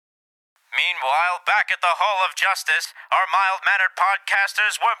Meanwhile, back at the Hall of Justice, our mild-mannered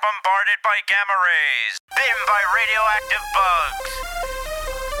podcasters were bombarded by gamma rays, bitten by radioactive bugs,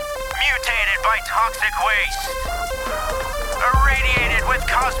 mutated by toxic waste, irradiated with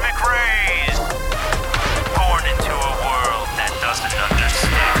cosmic rays, born into a world that doesn't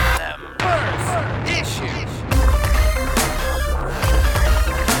understand them. First issue.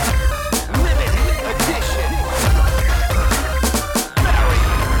 Limited edition.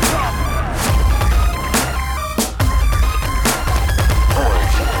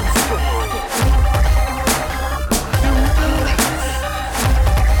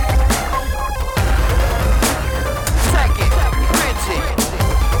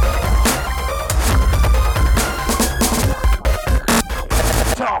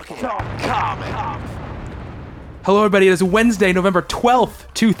 Hello, everybody. It is Wednesday, November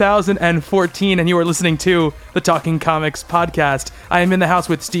 12th, 2014, and you are listening to the Talking Comics podcast. I am in the house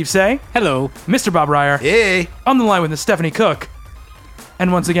with Steve Say. Hello. Mr. Bob Ryer. Hey. On the line with Miss Stephanie Cook.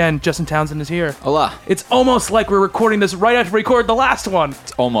 And once again, Justin Townsend is here. Hola. It's almost like we're recording this right after we record the last one.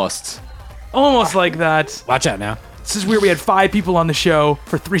 It's almost. Almost like that. Watch out now. This is weird. We had 5 people on the show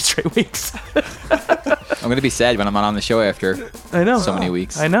for 3 straight weeks. I'm going to be sad when I'm not on the show after I know. so many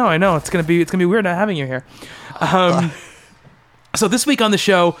weeks. I know. It's gonna be weird not having you here. So this week on the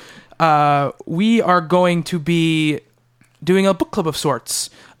show, we are going to be doing a book club of sorts.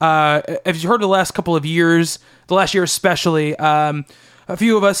 As you heard the last couple of years, the last year especially, a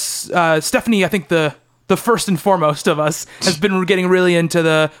few of us, Stephanie, I think the first and foremost of us, has been getting really into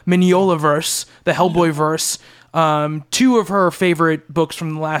the Mignola-verse, the Hellboy verse. 2 of her favorite books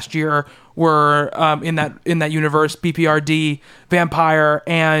from the last year were in that universe: BPRD, Vampire,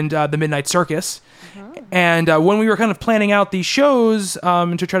 and The Midnight Circus. And when we were kind of planning out these shows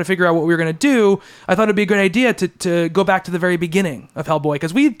to try to figure out what we were going to do, I thought it'd be a good idea to go back to the very beginning of Hellboy,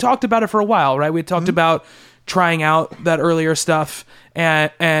 because we had talked about it for a while, right? We had talked about trying out that earlier stuff,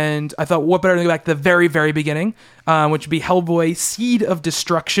 and I thought, what better than go back to the very, very beginning, which would be Hellboy Seed of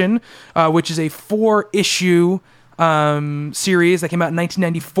Destruction, which is a 4-issue series that came out in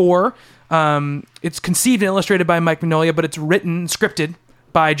 1994. It's conceived and illustrated by Mike Mignola, but it's written and scripted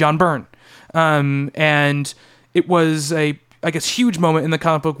by John Byrne. And it was a, I guess, huge moment in the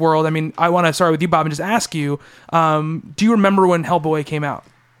comic book world. I mean, I want to start with you, Bob, and just ask you, do you remember when Hellboy came out?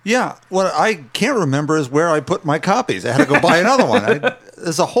 Yeah, what I can't remember is where I put my copies. I had to go buy another one.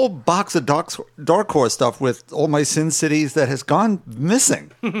 There's a whole box of Dark Horse stuff with all my Sin Cities that has gone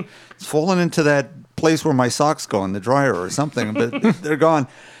missing. It's fallen into that place where my socks go in the dryer or something, but they're gone.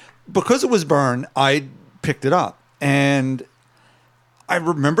 Because it was Byrne, I picked it up, and I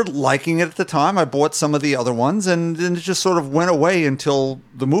remembered liking it at the time. I bought some of the other ones, and then it just sort of went away until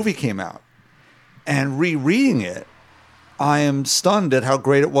the movie came out. And rereading it, I am stunned at how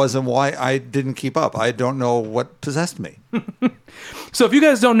great it was and why I didn't keep up. I don't know what possessed me. So if you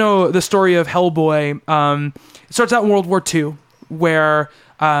guys don't know the story of Hellboy, it starts out in World War II, where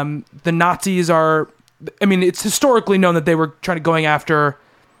the Nazis are... I mean, it's historically known that they were going after,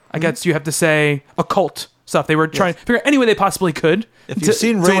 I guess you have to say, occult stuff. They were trying to figure out any way they possibly could. If you've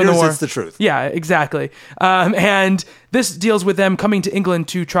seen Raiders, it's the truth. Yeah, exactly. And this deals with them coming to England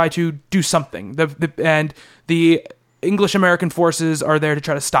to try to do something. And the English-American forces are there to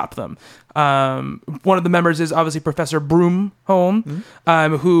try to stop them. One of the members is obviously Professor Broomholm,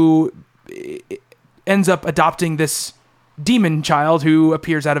 who ends up adopting this demon child who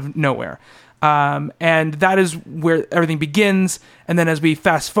appears out of nowhere. And that is where everything begins. And then as we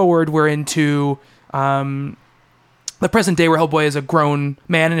fast forward, we're into the present day, where Hellboy is a grown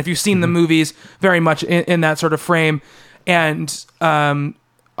man. And if you've seen the movies, very much in that sort of frame. And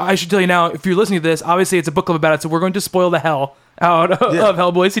I should tell you now, if you're listening to this, obviously it's a book club about it, so we're going to spoil the hell out of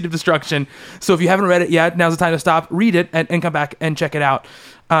Hellboy Seed of Destruction. So if you haven't read it yet, now's the time to stop, read it, and come back and check it out.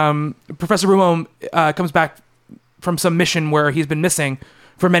 Professor Broomholm comes back from some mission where he's been missing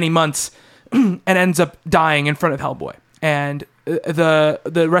for many months and ends up dying in front of Hellboy. And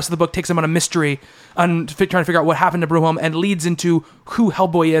the rest of the book takes him on a mystery on trying to figure out what happened to Broomholm, and leads into who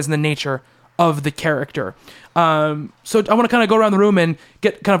Hellboy is and the nature of the character. So I want to kind of go around the room and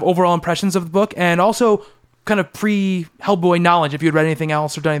get kind of overall impressions of the book, and also kind of pre-Hellboy knowledge, if you had read anything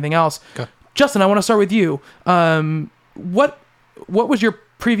else or done anything else. Okay. Justin, I want to start with you. What was your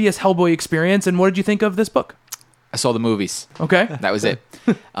previous Hellboy experience, and what did you think of this book? I saw the movies. Okay. That was it.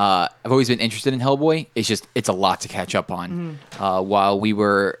 I've always been interested in Hellboy. It's a lot to catch up on. While we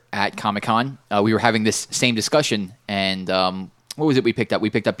were at Comic-Con, we were having this same discussion, and what was it we picked up? We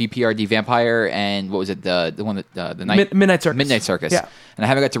picked up BPRD Vampire, and what was it? The one that the night Midnight Circus. Midnight Circus. Yeah. And I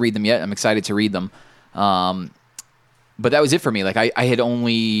haven't got to read them yet. I'm excited to read them. But that was it for me. Like I had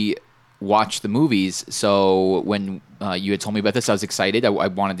only watch the movies. So when you had told me about this, I was excited. I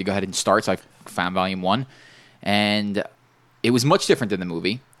wanted to go ahead and start, so I found Volume 1. And it was much different than the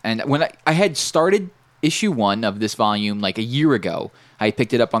movie. And when I had started issue 1 of this volume like a year ago, I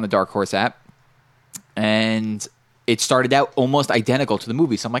picked it up on the Dark Horse app. And it started out almost identical to the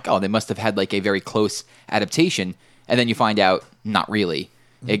movie. So I'm like, oh, they must have had like a very close adaptation. And then you find out, not really.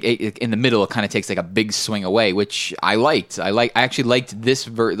 In the middle, it kind of takes like a big swing away, which I liked. I actually liked this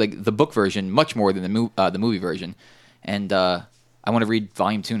like the book version much more than the movie version. And I want to read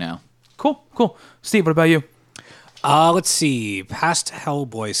Volume 2 now. Cool. Steve, what about you? Let's see. Past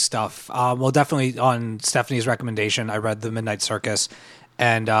Hellboy stuff. Well, definitely on Stephanie's recommendation, I read The Midnight Circus,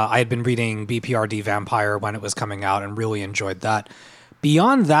 and I had been reading BPRD Vampire when it was coming out and really enjoyed that.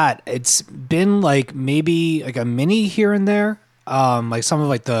 Beyond that, it's been like maybe like a mini here and there. Like some of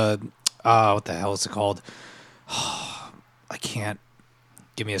like the what the hell is it called? I can't.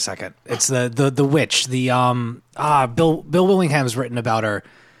 Give me a second. It's the witch. The Bill Willingham's written about her.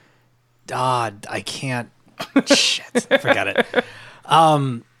 I can't. Shit, forget it.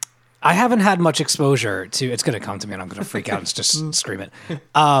 I haven't had much exposure to. It's going to come to me, and I'm going to freak out and just scream it.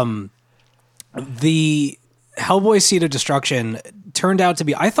 The Hellboy Seed of Destruction turned out to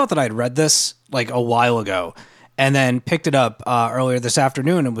be. I thought that I'd read this like a while ago, and then picked it up earlier this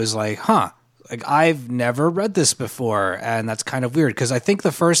afternoon, and was like, like I've never read this before, and that's kind of weird because I think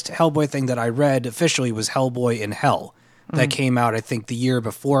the first Hellboy thing that I read officially was Hellboy in Hell. That came out, I think, the year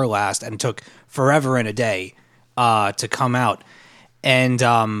before last and took forever and a day to come out. And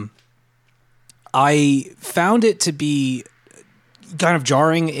I found it to be kind of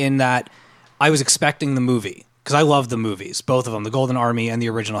jarring in that I was expecting the movie, because I love the movies, both of them, The Golden Army and the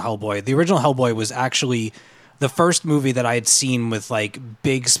original Hellboy. The original Hellboy was actually the first movie that I had seen with like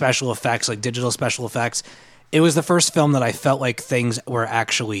big special effects, like digital special effects. It was the first film that I felt like things were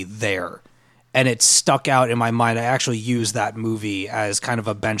actually there. And it stuck out in my mind. I actually used that movie as kind of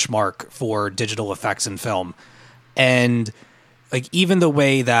a benchmark for digital effects in film. And like even the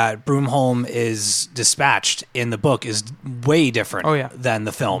way that Broomholm is dispatched in the book is way different than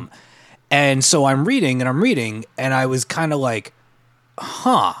the film. And so I'm reading, and I was kind of like,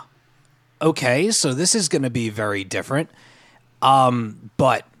 okay, so this is going to be very different.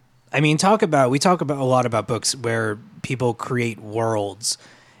 But I mean, we talk about a lot about books where people create worlds.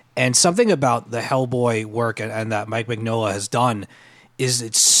 And something about the Hellboy work and that Mike Mignola has done is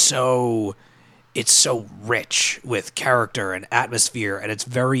it's so rich with character and atmosphere, and it's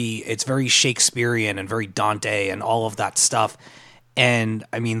very Shakespearean and very Dante and all of that stuff. And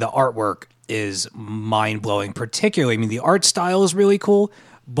I mean, the artwork is mind blowing. Particularly, I mean, the art style is really cool,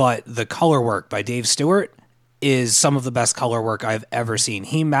 but the color work by Dave Stewart is some of the best color work I've ever seen.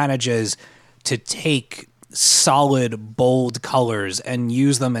 He manages to take solid, bold colors and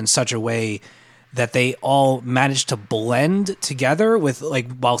use them in such a way that they all manage to blend together with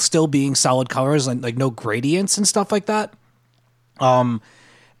like while still being solid colors and like no gradients and stuff like that.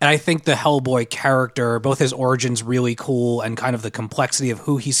 And I think the Hellboy character, both his origins really cool and kind of the complexity of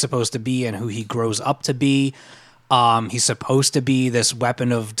who he's supposed to be and who he grows up to be. He's supposed to be this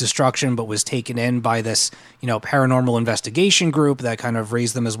weapon of destruction, but was taken in by this, paranormal investigation group that kind of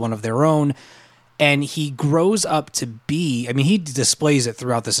raised them as one of their own. And he grows up to be, I mean, he displays it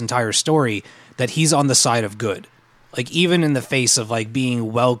throughout this entire story that he's on the side of good. Like, even in the face of, like,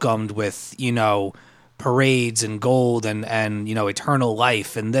 being welcomed with, parades and gold and eternal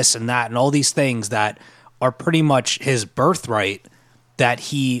life and this and that and all these things that are pretty much his birthright, that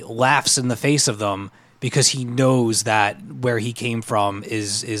he laughs in the face of them because he knows that where he came from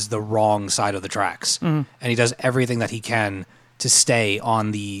is the wrong side of the tracks. And he does everything that he can to stay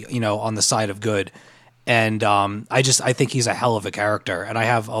on the side of good. And I think he's a hell of a character, and I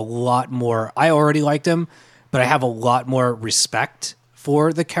have a lot more. I already liked him, but I have a lot more respect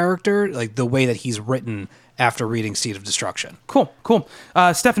for the character, like the way that he's written after reading Seed of Destruction. Cool.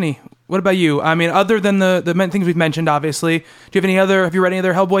 Stephanie, what about you? I mean, other than the main things we've mentioned, obviously, have you read any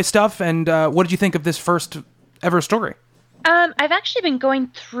other Hellboy stuff? And what did you think of this first ever story? I've actually been going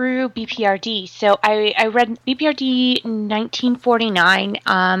through BPRD. So I read BPRD 1949,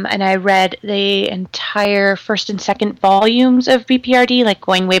 and I read the entire first and second volumes of BPRD, like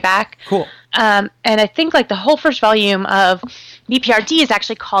going way back. Cool. And I think like the whole first volume of BPRD is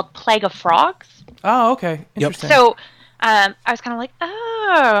actually called Plague of Frogs. Oh, okay. Interesting. So I was kind of like,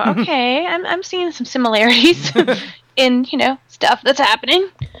 oh, okay. I'm seeing some similarities in, stuff that's happening.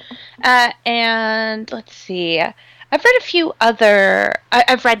 And let's see. I've read a few other.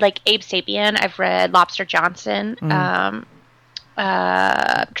 I've read like Abe Sapien. I've read Lobster Johnson. I'm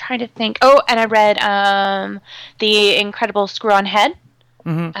trying to think. Oh, and I read The Incredible Screw on Head.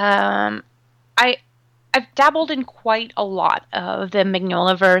 I've dabbled in quite a lot of the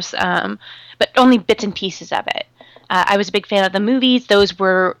Mignolaverse, but only bits and pieces of it. I was a big fan of the movies. Those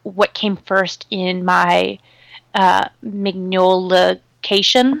were what came first in my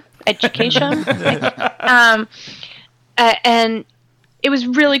Mignolacation education. And it was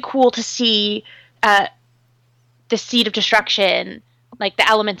really cool to see the Seed of Destruction, like the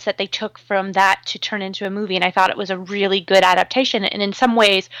elements that they took from that to turn into a movie. And I thought it was a really good adaptation. And in some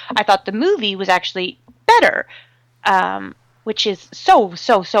ways, I thought the movie was actually better, which is so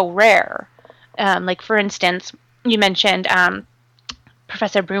rare. Like, for instance, you mentioned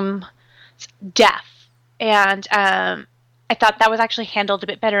Professor Broom's death. And I thought that was actually handled a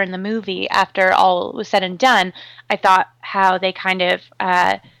bit better in the movie after all was said and done. I thought how they kind of,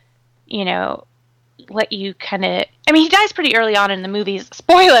 let you kind of... I mean, he dies pretty early on in the movies.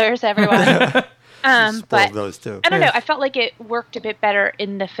 Spoilers, everyone. But those too. I don't know. I felt like it worked a bit better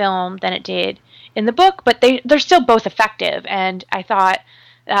in the film than it did in the book, but they're still both effective. And I thought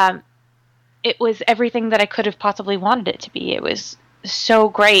it was everything that I could have possibly wanted it to be. It was so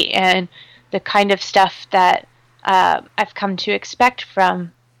great, and the kind of stuff that I've come to expect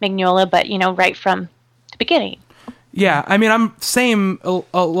from Mignola, but right from the beginning. Yeah, I mean, I'm same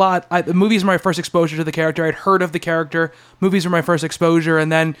a lot. The movies were my first exposure to the character. I'd heard of the character. Movies were my first exposure,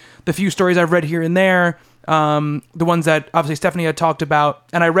 and then the few stories I've read here and there, the ones that obviously Stephanie had talked about,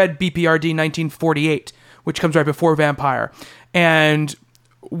 and I read BPRD 1948, which comes right before Vampire. And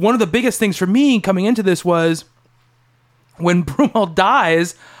one of the biggest things for me coming into this was when Broomhall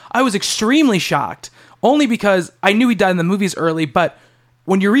dies, I was extremely shocked, only because I knew he died in the movies early, but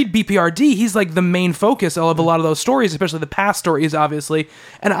when you read BPRD, he's like the main focus of a lot of those stories, especially the past stories, obviously.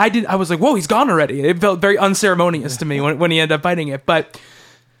 And I was like, whoa, he's gone already. It felt very unceremonious to me when he ended up fighting it. But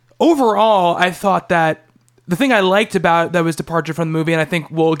overall, I thought that the thing I liked about that was departure from the movie, and I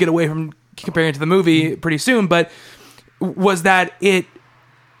think we'll get away from comparing it to the movie pretty soon, but was that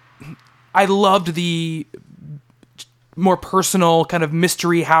I loved the more personal kind of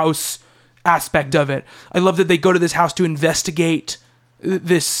mystery house aspect of it. I love that they go to this house to investigate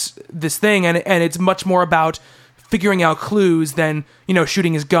this thing, and it's much more about figuring out clues than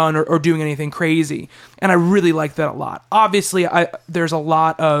shooting his gun or doing anything crazy. And I really like that a lot. Obviously, there's a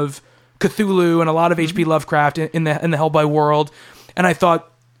lot of Cthulhu and a lot of H.P. Lovecraft in the Hellboy world, and I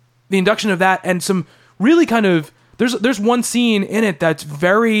thought the induction of that and some really kind of there's one scene in it that's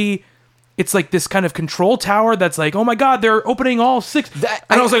very. It's like this kind of control tower that's like, oh my God, they're opening all 6.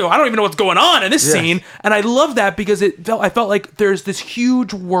 I was like, I don't even know what's going on in this scene. And I love that because I felt like there's this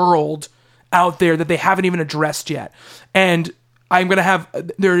huge world out there that they haven't even addressed yet. And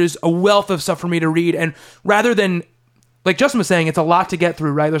there is a wealth of stuff for me to read. And rather than, like Justin was saying, it's a lot to get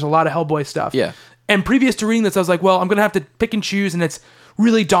through, right? There's a lot of Hellboy stuff. Yeah. And previous to reading this, I was like, well, I'm going to have to pick and choose, and it's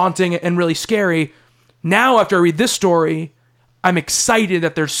really daunting and really scary. Now, after I read this story, I'm excited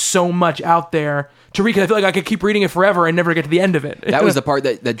that there's so much out there to read, because I feel like I could keep reading it forever and never get to the end of it. That was the part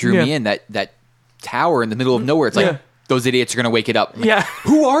that drew me in, that tower in the middle of nowhere. It's like, those idiots are going to wake it up. Like,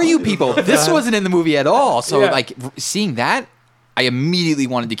 who are you people? This wasn't in the movie at all. So, like, seeing that, I immediately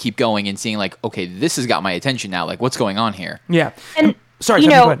wanted to keep going and seeing, like, okay, this has got my attention now. Like, what's going on here? Yeah. And, sorry,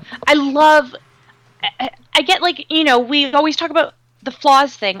 go ahead. I get, like, we always talk about the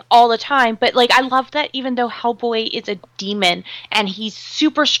flaws thing all the time, but like I love that even though Hellboy is a demon and he's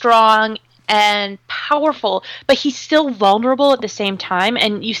super strong and powerful, but he's still vulnerable at the same time,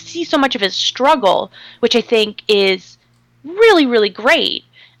 and you see so much of his struggle, which I think is really, really great,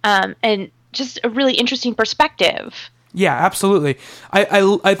 and just a really interesting perspective. Yeah, absolutely.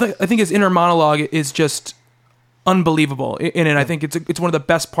 I think his inner monologue is just unbelievable in it. I think it's one of the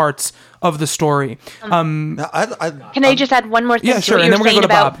best parts of the story. Can I just add one more thing? Yeah, sure. And then we're gonna go to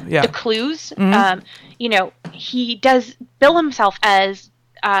Bob. Yeah. The clues. He does bill himself as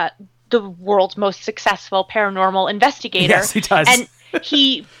the world's most successful paranormal investigator. Yes, he does. And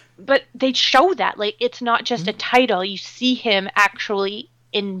but they show that, like, it's not just a title. You see him actually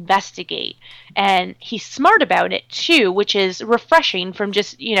investigate, and he's smart about it too, which is refreshing from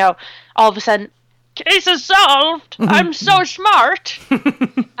just all of a sudden, case is solved. I'm so smart.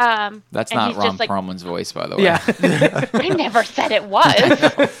 That's not Ron Perlman's voice, by the way. Yeah. I never said it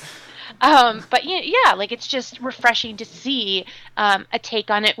was. But yeah, like, it's just refreshing to see a take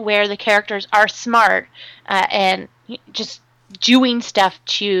on it where the characters are smart and just doing stuff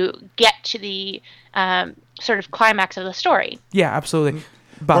to get to the sort of climax of the story. Yeah, absolutely.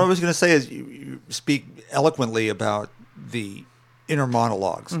 Bob. What I was going to say is you speak eloquently about the inner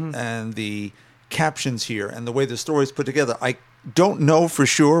monologues and the captions here and the way the story is put together. I don't know for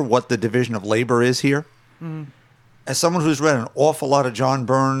sure what the division of labor is here, as someone who's read an awful lot of John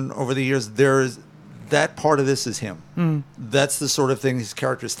Byrne over the years, there's that part of this is him. That's the sort of thing his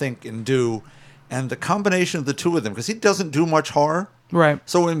characters think and do. And the combination of the two of them, because he doesn't do much horror. Right.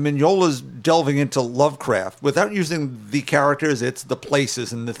 So when Mignola's delving into Lovecraft, without using the characters, it's the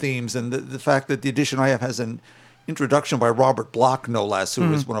places and the themes. And the fact that the edition I have has an introduction by Robert Bloch, no less, who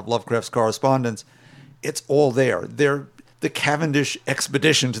was one of Lovecraft's correspondents. It's all there. They're the Cavendish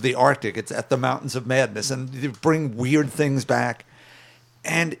expedition to the Arctic. It's at the Mountains of Madness. And they bring weird things back.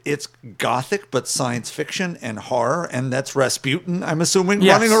 And it's gothic, but science fiction and horror, and that's Rasputin, I'm assuming,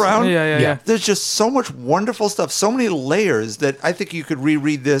 running around. Yeah. There's just so much wonderful stuff, so many layers that I think you could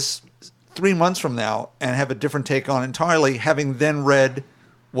reread this 3 months from now and have a different take on entirely, having then read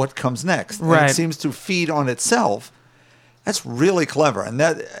what comes next. And Right. it seems to feed on itself. That's really clever. And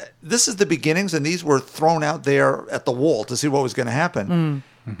this is the beginnings, and these were thrown out there at the wall to see what was going to happen.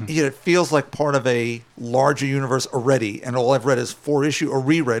 Yet it feels like part of a larger universe already, and all I've read is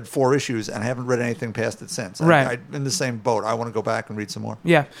reread 4 issues, and I haven't read anything past it since. Right. I'm in the same boat. I want to go back and read some more.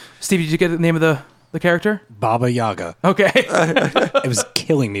 Yeah. Steve, did you get the name of the character? Baba Yaga. Okay. It was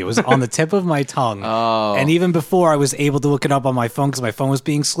killing me. It was on the tip of my tongue. Oh. And even before I was able to look it up on my phone because my phone was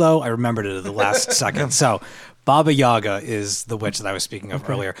being slow, I remembered it at the last second. So Baba Yaga is the witch that I was speaking of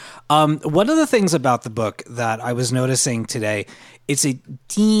earlier. One of the things about the book that I was noticing today, it's a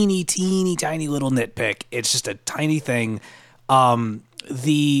teeny, tiny little nitpick. It's just a tiny thing.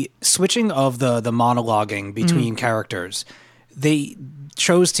 The switching of the monologuing between characters, they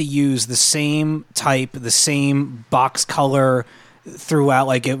chose to use the same type, the same box color throughout.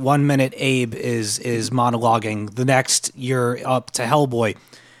 Like at 1 minute, Abe is monologuing. The next, you're up to Hellboy.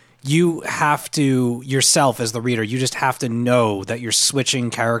 You have to, yourself as the reader, you just have to know that you're switching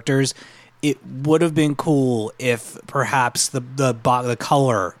characters. It would have been cool if perhaps the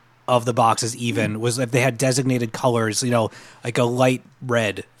color of the boxes even was if they had designated colors, like a light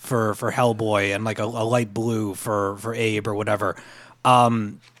red for Hellboy and like a light blue for Abe or whatever. I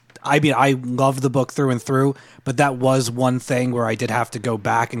mean, I love the book through and through, but that was one thing where I did have to go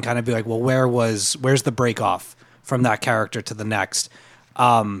back and kind of be like, well, where's the break off from that character to the next?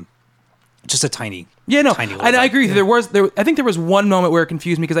 Just a tiny, tiny little and I thing. agree. Yeah. I think there was one moment where it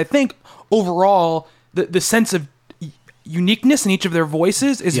confused me because I think overall the sense of uniqueness in each of their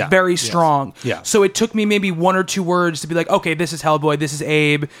voices is very strong. Yeah. So it took me maybe 1 or 2 words to be like, okay, this is Hellboy, this is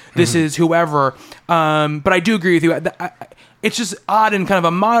Abe, this is whoever. But I do agree with you. It's just odd in kind of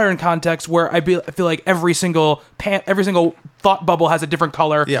a modern context where I feel like every single thought bubble has a different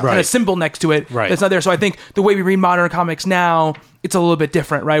color and a symbol next to it that's not there. So I think the way we read modern comics now, it's a little bit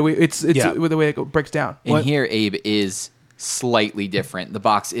different, right? It's the way it breaks down. In here, Abe is slightly different. The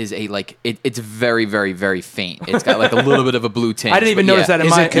box is it's very, very, very faint. It's got like a little bit of a blue tint. I didn't even notice that in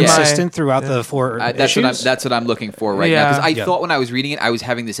Is my... it consistent throughout the 4 issues? That's what I'm looking for right now. Because I thought when I was reading it, I was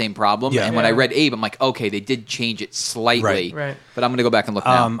having the same problem. And when I read Abe, I'm like, okay, they did change it slightly. Right. But I'm going to go back and look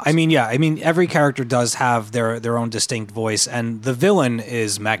now. I mean, every character does have their own distinct voice, and the villain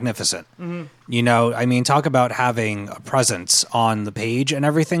is magnificent. I mean, talk about having a presence on the page and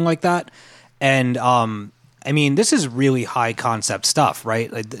everything like that. And I mean, this is really high concept stuff,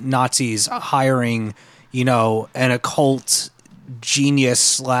 right? Like the Nazis hiring, an occult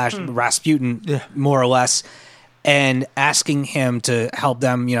genius / Rasputin, more or less, and asking him to help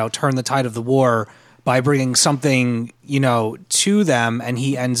them, turn the tide of the war by bringing something, to them, and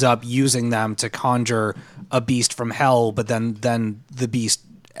he ends up using them to conjure a beast from hell, but then the beast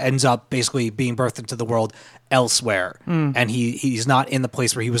ends up basically being birthed into the world elsewhere, and he's not in the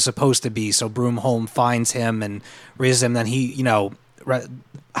place where he was supposed to be. So Broomholm finds him and raises him. Then he, I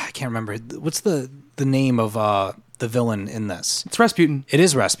can't remember what's the name of the villain in this. It's Rasputin. It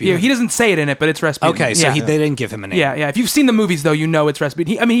is Rasputin. Yeah, he doesn't say it in it, but it's Rasputin. Okay, so they didn't give him a name. Yeah. If you've seen the movies, though, it's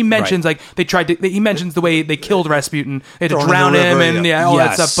Rasputin. He mentions he mentions the way they killed Rasputin. They had to drown him and all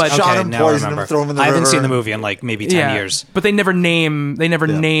that stuff. But Shot him, now poisoned him, remember. throw him in the I haven't river. seen the movie in like maybe 10 years. But they never name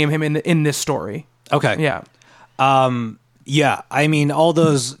him in this story. Okay. Yeah. Yeah. I mean, all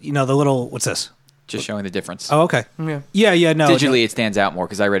those, the little, what's this? Just showing the difference. Oh, okay. Yeah. No. Digitally, it stands out more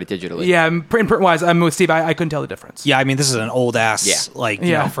because I read it digitally. Yeah, print wise, I'm with Steve. I couldn't tell the difference. Yeah, I mean, this is an old ass,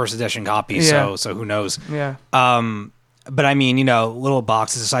 first edition copy. Yeah. So who knows? Yeah. But I mean, little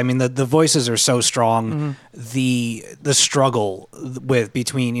boxes. I mean, the voices are so strong. The struggle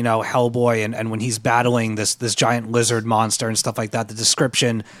between Hellboy and when he's battling this giant lizard monster and stuff like that. The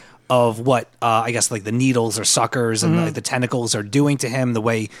description of what I guess like the needles or suckers and like the tentacles are doing to him, the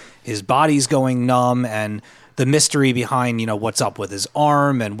way his body's going numb, and the mystery behind what's up with his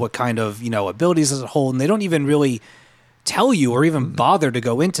arm and what kind of abilities does it hold. And they don't even really tell you or even bother to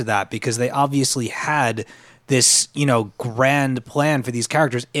go into that because they obviously had this, grand plan for these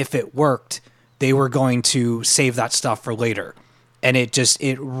characters. If it worked, they were going to save that stuff for later. And it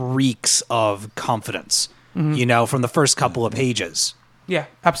reeks of confidence, from the first couple of pages. Yeah,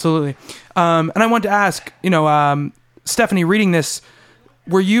 absolutely. And I wanted to ask, Stephanie, reading this,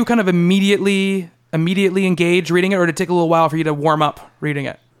 were you kind of immediately engaged reading it, or did it take a little while for you to warm up reading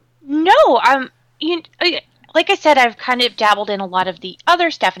it? No, like I said, I've kind of dabbled in a lot of the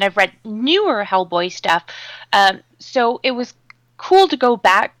other stuff, and I've read newer Hellboy stuff. So it was cool to go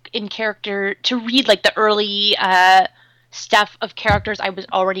back in character to read like the early stuff of characters I was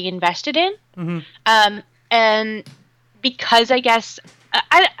already invested in. Mm-hmm. And because I guess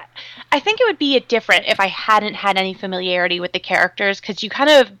I think it would be different if I hadn't had any familiarity with the characters, because you kind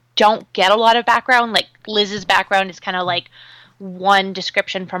of don't get a lot of background. Like Liz's background is kind of like one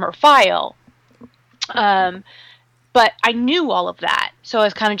description from her file. But I knew all of that, so I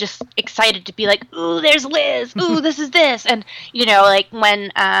was kind of just excited to be like, ooh, there's Liz, ooh, this is this. And, like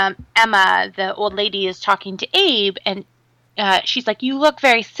when Emma, the old lady, is talking to Abe, and she's like, you look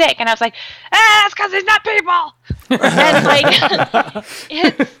very sick. And I was like, it's because he's not people. And, like,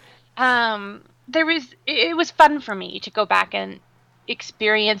 it was fun for me to go back and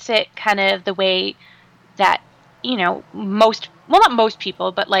experience it kind of the way that, not most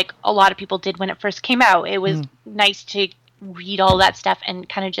people, but like a lot of people did when it first came out. It was nice to read all that stuff and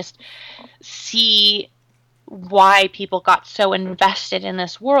kind of just see why people got so invested in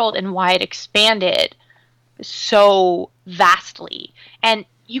this world and why it expanded so vastly. And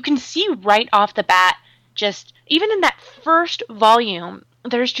you can see right off the bat, just even in that first volume,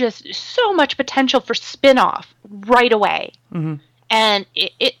 there's just so much potential for spin-off right away. Mm-hmm. And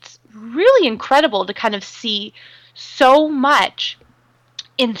it's really incredible to kind of see so much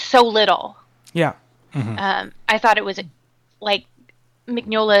in so little. Yeah. Mm-hmm. I thought it was like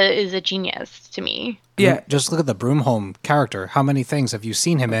Mignola is a genius to me. Yeah. Just look at the Broomhome character. How many things have you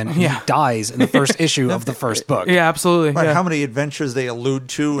seen him in? He dies in the first issue of the first book. Yeah, absolutely. Right, Yeah. how many adventures they allude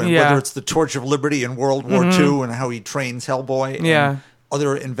to, and Yeah. whether it's the Torch of Liberty in World War II and how he trains Hellboy and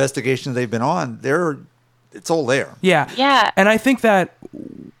other investigations they've been on, it's all there. Yeah. Yeah. And I think that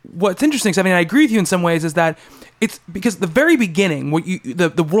what's interesting, I agree with you in some ways, is that it's because the very beginning,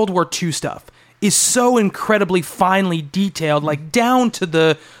 the World War II stuff is so incredibly finely detailed, like down to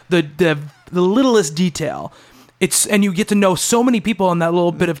the littlest detail. And you get to know so many people in that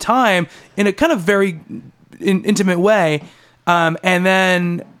little bit of time in a kind of very intimate way. And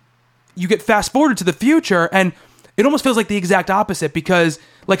then you get fast forwarded to the future, and it almost feels like the exact opposite, because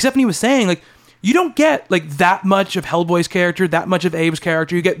like Stephanie was saying, like, you don't get like that much of Hellboy's character, that much of Abe's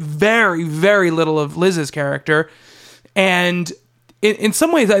character. You get very, very little of Liz's character. And in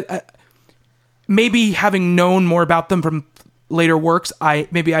some ways, I maybe having known more about them from later works, I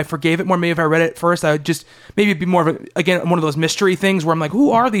forgave it more. Maybe if I read it first, I would just maybe it'd be more of one of those mystery things where I'm like, who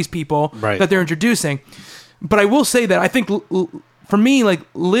are these people that they're introducing? But I will say that I think for me, like,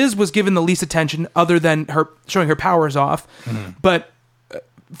 Liz was given the least attention other than her showing her powers off. Mm-hmm. But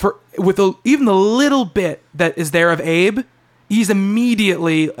even the little bit that is there of Abe, he's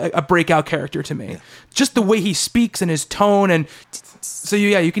immediately a breakout character to me. Yeah. Just the way he speaks and his tone, and so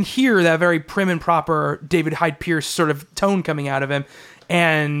you can hear that very prim and proper David Hyde Pierce sort of tone coming out of him,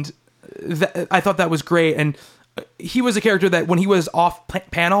 and I thought that was great. And he was a character that when he was off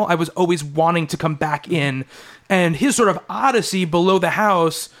panel, I was always wanting to come back in, and his sort of odyssey below the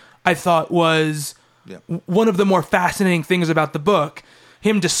house, I thought was one of the more fascinating things about the book.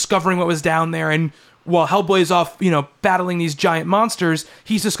 Him discovering what was down there, and while Hellboy is off, battling these giant monsters,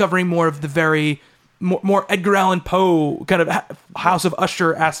 he's discovering more of the very more Edgar Allan Poe kind of House of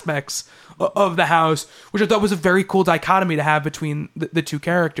Usher aspects of the house, which I thought was a very cool dichotomy to have between the two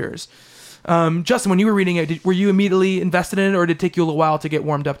characters. Justin, when you were reading it, were you immediately invested in it, or did it take you a little while to get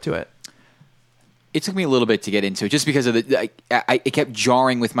warmed up to it? It took me a little bit to get into it, just because of it kept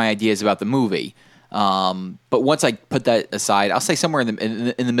jarring with my ideas about the movie. But once I put that aside, I'll say somewhere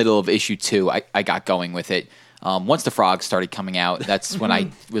in the middle of issue 2, I got going with it. Once the frogs started coming out, that's when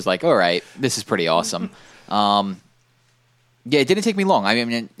I was like, all right, this is pretty awesome. It didn't take me long.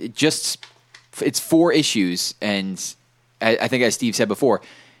 It's 4 issues, and I think, as Steve said before,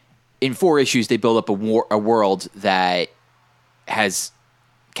 in 4 issues they build up a world that has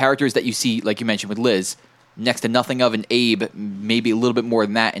characters that you see, like you mentioned with Liz, next to nothing of, an Abe, maybe a little bit more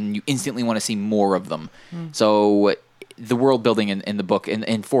than that, and you instantly want to see more of them. So the world building in the book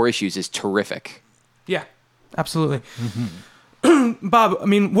in 4 issues is terrific. Yeah, absolutely. Mm-hmm. Bob,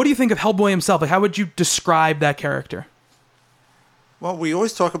 what do you think of Hellboy himself? Like, how would you describe that character? Well, we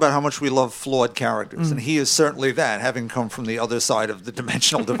always talk about how much we love flawed characters, and he is certainly that, having come from the other side of the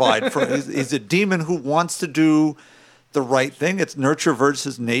dimensional divide. He's a demon who wants to do the right thing. It's nurture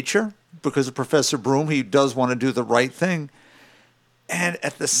versus nature. Because of Professor Broom, he does want to do the right thing. And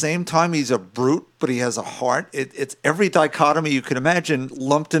at the same time, he's a brute, but he has a heart. It's every dichotomy you can imagine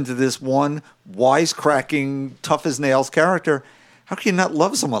lumped into this one wisecracking, tough-as-nails character. How can you not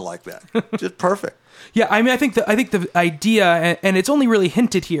love someone like that? Just perfect. Yeah, I mean, I think the idea, and it's only really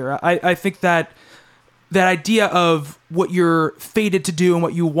hinted here. I think that idea of what you're fated to do and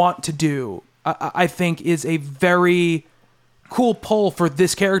what you want to do, I think, is a very cool pull for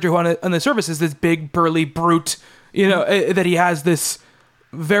this character who, on the surface, is this big, burly brute. That he has this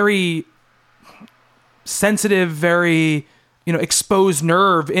very sensitive, very exposed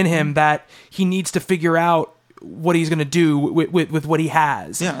nerve in him that he needs to figure out what he's going to do with what he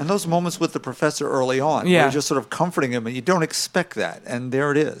has. Yeah, and those moments with the professor early on, where you're just sort of comforting him, and you don't expect that, and there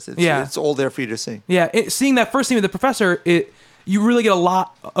it is. It's all there for you to see. Yeah, seeing that first scene with the professor, you really get a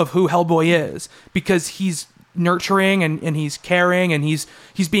lot of who Hellboy is, because he's nurturing and he's caring and he's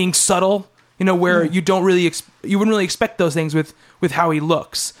being subtle. Where you don't really you wouldn't really expect those things with how he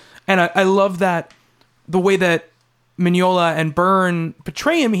looks. And I love that the way that Mignola and Byrne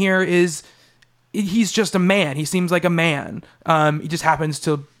portray him here is he's just a man. He seems like a man. He just happens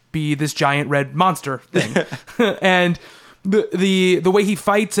to be this giant red monster thing. And the way he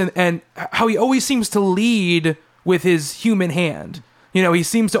fights and how he always seems to lead with his human hand. He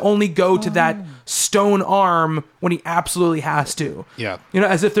seems to only go to that stone arm when he absolutely has to. Yeah.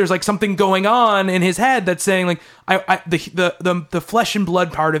 As if there's like something going on in his head that's saying like, the flesh and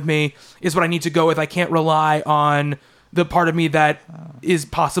blood part of me is what I need to go with. I can't rely on the part of me that is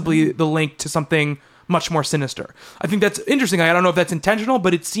possibly the link to something much more sinister. I think that's interesting. I don't know if that's intentional,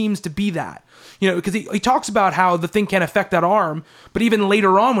 but it seems to be that. Because he talks about how the thing can affect that arm, but even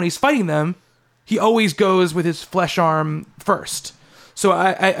later on when he's fighting them, he always goes with his flesh arm first. So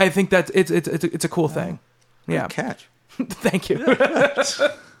I think that it's a cool thing. Yeah. Good catch. Thank you.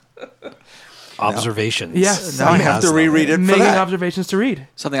 Observations. Yes. Now I have to reread it for Making that. observations to read.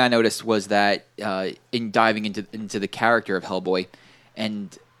 Something I noticed was that in diving into the character of Hellboy,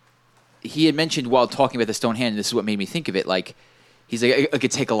 and he had mentioned while talking about the stone hand, and this is what made me think of it, like, he's like, it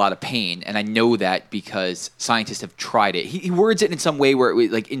could take a lot of pain, and I know that because scientists have tried it. He words it in some way where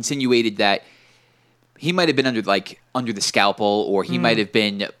it like insinuated that he might have been under the scalpel, or he might have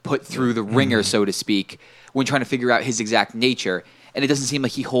been put through the ringer, so to speak, when trying to figure out his exact nature. And it doesn't seem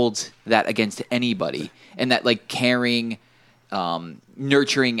like he holds that against anybody. And that like caring,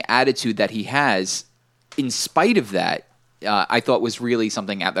 nurturing attitude that he has, in spite of that, I thought was really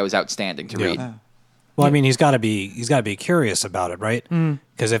something that was outstanding to read. Well, I mean, he's got to be curious about it, right?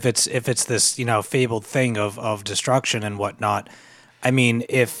 Because if it's this fabled thing of destruction and whatnot. I mean,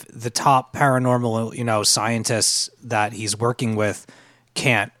 if the top paranormal, scientists that he's working with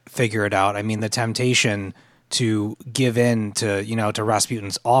can't figure it out, I mean, the temptation to give in to, to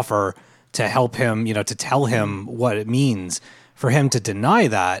Rasputin's offer to help him, to tell him what it means, for him to deny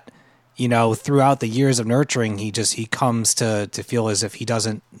that, throughout the years of nurturing, he comes to feel as if he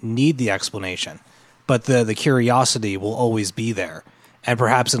doesn't need the explanation. But the curiosity will always be there. And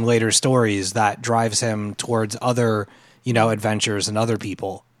perhaps in later stories, that drives him towards other adventures and other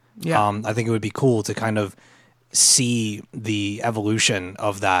people. Yeah. I think it would be cool to kind of see the evolution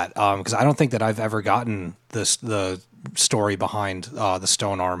of that. Because I don't think that I've ever gotten the story behind the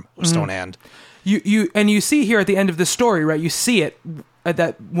stone hand. You see here at the end of the story, right? You see it at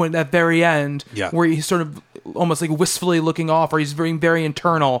that very end, where he's sort of almost like wistfully looking off, or he's being very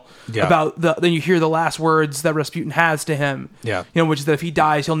internal about then you hear the last words that Rasputin has to him. Yeah. Which is that if he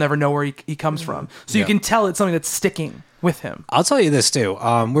dies, he'll never know where he comes from. So you can tell it's something that's sticking with him. I'll tell you this too.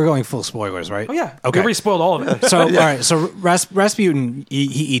 We're going full spoilers, right? Oh yeah. Okay. We already spoiled all of it. So all right. So Rasputin he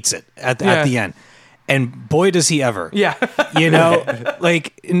eats it at the end. And boy, does he ever! Yeah,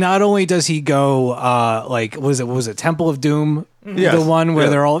 like not only does he go, like was it Temple of Doom, the one where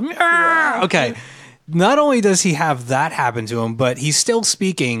they're all okay. Not only does he have that happen to him, but he's still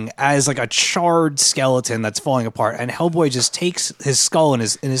speaking as like a charred skeleton that's falling apart. And Hellboy just takes his skull in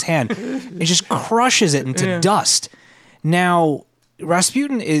his hand and just crushes it into dust. Now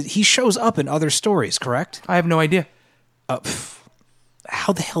Rasputin he shows up in other stories, correct? I have no idea.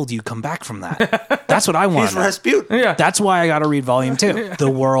 How the hell do you come back from that? That's what I want. He's Rasputin. Yeah. That's why I got to read volume 2. The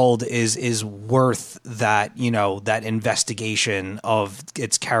world is worth that, that investigation of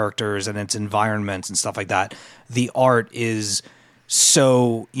its characters and its environments and stuff like that. The art is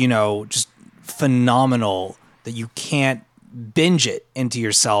so, just phenomenal that you can't binge it into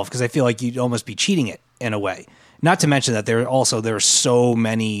yourself, because I feel like you'd almost be cheating it in a way. Not to mention that there are so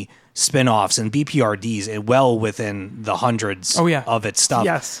many spin-offs and BPRDs well within the hundreds of its stuff.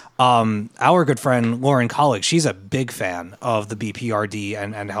 Yes. Our good friend Lauren Collick, she's a big fan of the BPRD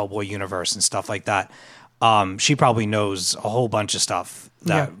and Hellboy universe and stuff like that. She probably knows a whole bunch of stuff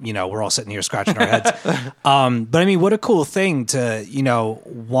that, we're all sitting here scratching our heads. But I mean, what a cool thing to,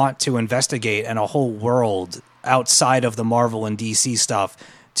 want to investigate, and a whole world outside of the Marvel and DC stuff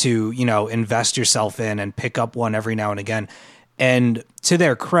to, invest yourself in and pick up one every now and again. And to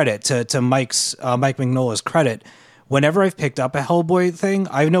their credit, to Mike Mignola's credit, whenever I've picked up a Hellboy thing,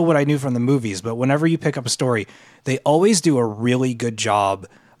 I know what I knew from the movies, but whenever you pick up a story, they always do a really good job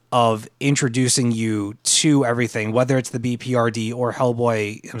of introducing you to everything, whether it's the BPRD or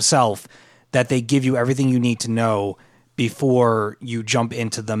Hellboy himself, that they give you everything you need to know before you jump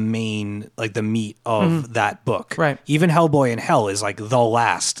into the main, like the meat of that book. Right. Even Hellboy in Hell is like the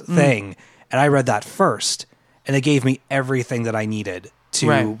last thing. And I read that first, and they gave me everything that I needed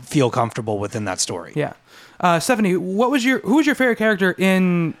to feel comfortable within that story. Yeah. Stephanie, who was your favorite character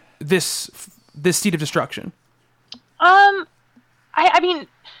in this Seed of Destruction? I mean,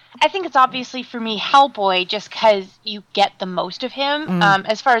 I think it's obviously for me Hellboy, just because you get the most of him.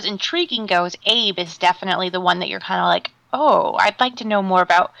 As far as intriguing goes, Abe is definitely the one that you're kind of like, oh, I'd like to know more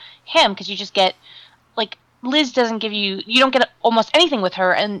about him, because you just get, like, Liz doesn't give you don't get almost anything with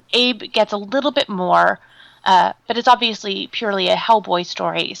her, and Abe gets a little bit more, but it's obviously purely a Hellboy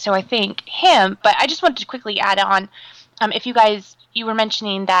story. So I think him, but I just wanted to quickly add on, if you were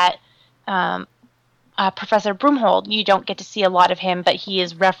mentioning that Professor Broomhold, you don't get to see a lot of him, but he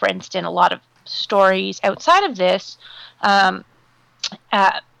is referenced in a lot of stories outside of this. And,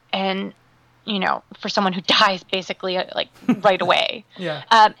 for someone who dies basically like right away. Yeah.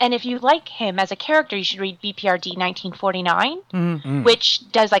 And if you like him as a character, you should read BPRD 1949, which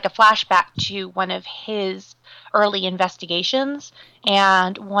does like a flashback to one of his early investigations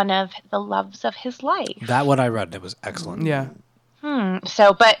and one of the loves of his life. That what I read. It was excellent. Yeah.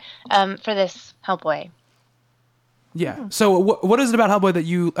 So, but for this Hellboy. Yeah. So what is it about Hellboy that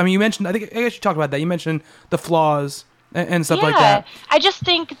you mentioned, I guess you talked about that. You mentioned the flaws and stuff like that. I just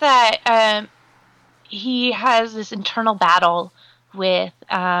think that he has this internal battle with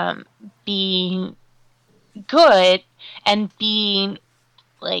being good and being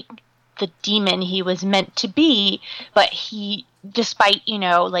like the demon he was meant to be, but he, despite,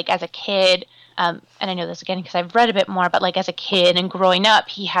 like as a kid, and I know this again because I've read a bit more, but like as a kid and growing up,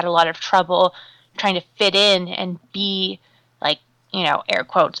 he had a lot of trouble trying to fit in and be like, air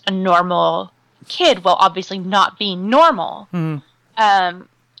quotes, a normal kid, while obviously not being normal.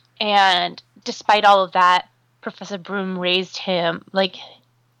 And despite all of that, Professor Broom raised him like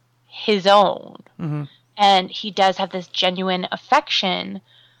his own. And he does have this genuine affection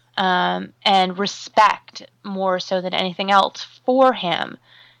and respect, more so than anything else, for him.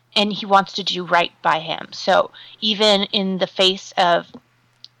 And he wants to do right by him. So even in the face of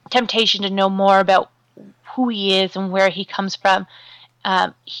temptation to know more about who he is and where he comes from,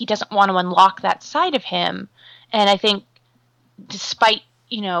 he doesn't want to unlock that side of him. And I think despite,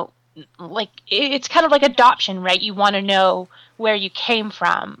 like, it's kind of like adoption, right? You want to know where you came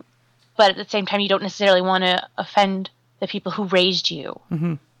from, but at the same time, you don't necessarily want to offend the people who raised you.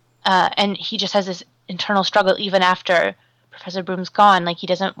 And he just has this internal struggle even after Professor Broom's gone. Like, he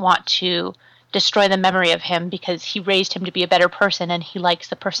doesn't want to destroy the memory of him because he raised him to be a better person and he likes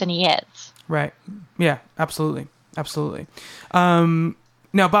the person he is. Right. Yeah, absolutely. Absolutely.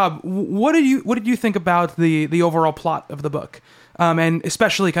 Now, Bob, what did you think about the overall plot of the book? And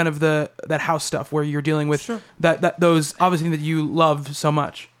especially kind of that house stuff where you're dealing with that those obviously that you love so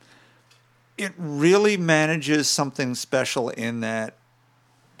much. It really manages something special in that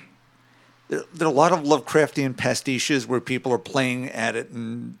there are a lot of Lovecraftian pastiches where people are playing at it,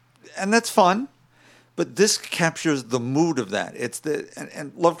 and that's fun. But this captures the mood of that. It's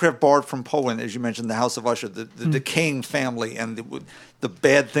and Lovecraft borrowed from Poe, and as you mentioned, the House of Usher, the decaying family, and the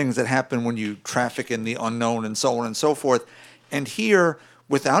bad things that happen when you traffic in the unknown, and so on and so forth. And here,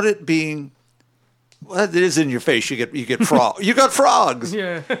 without it being, well, it is in your face. You get frogs. You got frogs.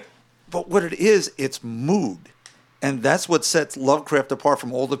 Yeah. But what it is, it's mood. And that's what sets Lovecraft apart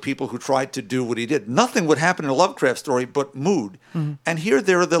from all the people who tried to do what he did. Nothing would happen in a Lovecraft story but mood. And here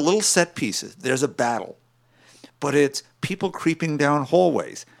there are the little set pieces. There's a battle. But it's people creeping down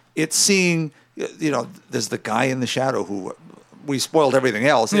hallways. It's seeing, there's the guy in the shadow who, we spoiled everything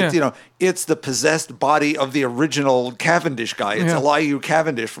else. Yeah. It's, it's the possessed body of the original Cavendish guy. It's Elihu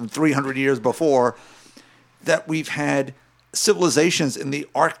Cavendish from 300 years before, that we've had civilizations in the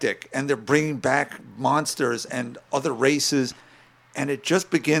Arctic, and they're bringing back monsters and other races, and it just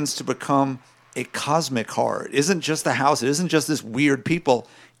begins to become a cosmic horror. It isn't just the house. It isn't just this weird people.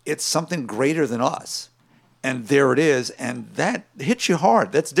 It's something greater than us. And there it is. And that hits you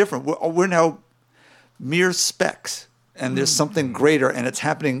hard. That's different. We're now mere specks. And there's something greater. And it's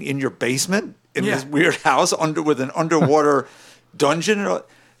happening in your basement, in this weird house with an underwater dungeon.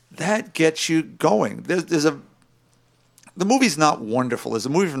 That gets you going. The movie's not wonderful. There's a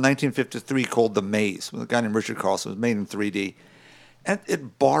movie from 1953 called The Maze with a guy named Richard Carlson. It was made in 3D. And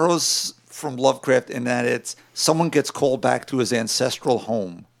it borrows from Lovecraft in that it's someone gets called back to his ancestral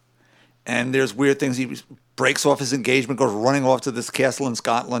home. And there's weird things. He breaks off his engagement, goes running off to this castle in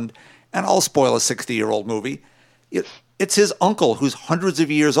Scotland. And I'll spoil a 60-year-old movie. It's his uncle, who's hundreds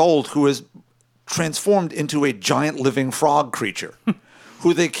of years old, who is transformed into a giant living frog creature,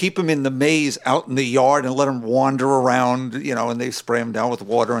 who they keep him in the maze out in the yard and let him wander around, and they spray him down with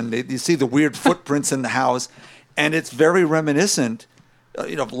water. And you see the weird footprints in the house. And it's very reminiscent,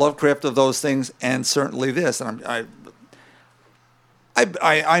 of Lovecraft, of those things, and certainly this. And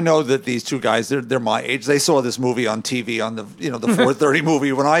I know that these two guys, they're my age. They saw this movie on TV on the 4:30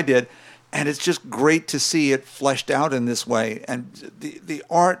 movie when I did, and it's just great to see it fleshed out in this way. And the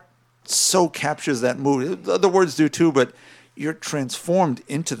art so captures that mood. The words do too, but you're transformed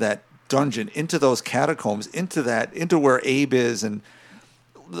into that dungeon, into those catacombs, into where Abe is, and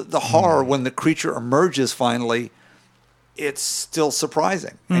the horror when the creature emerges finally. It's still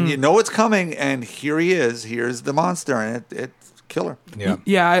surprising, and you know it's coming, and here he is. Here's the monster, and it's killer.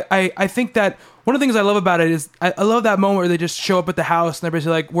 Yeah. I think that one of the things I love about it is I love that moment where they just show up at the house and they're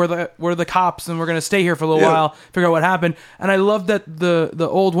basically like, we're the cops, and we're gonna stay here for a little while, figure out what happened. And I love that the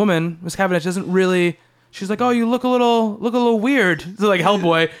old woman, Miss Cavendish, doesn't really. She's like, oh, you look a little weird. So like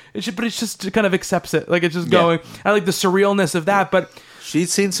Hellboy, but it's just kind of accepts it. Like it's just going. I like the surrealness of that, but.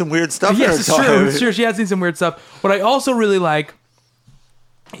 She's seen some weird stuff. Yes, it's true. It's true. She has seen some weird stuff. What I also really like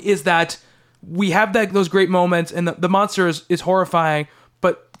is that we have those great moments, and the monster is horrifying,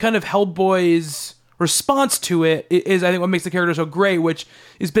 but kind of Hellboy's response to it is, I think, what makes the character so great, which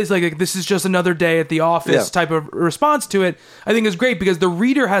is basically like, this is just another day at the office type of response to it. I think is great because the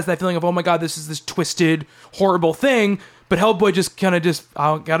reader has that feeling of, oh my God, this is this twisted, horrible thing. But Hellboy just kind of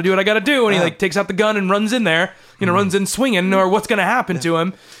I gotta do what I gotta do, and he takes out the gun and runs in there, runs in swinging, or what's gonna happen to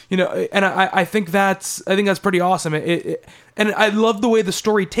him, And I think that's pretty awesome. And I love the way the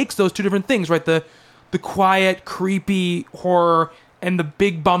story takes those two different things, right? The quiet, creepy horror and the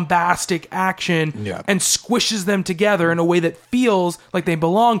big bombastic action, and squishes them together in a way that feels like they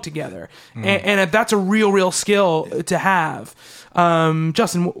belong together. And that's a real skill to have.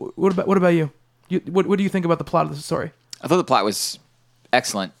 Justin, what about you? What do you think about the plot of the story? I thought the plot was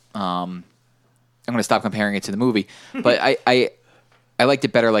excellent. I'm going to stop comparing it to the movie, but I liked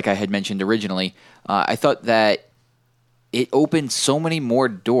it better, like I had mentioned originally. I thought that it opened so many more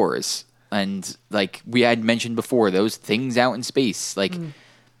doors, and like we had mentioned before, those things out in space, like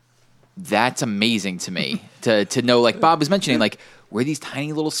that's amazing to me to know. Like Bob was mentioning, like we're these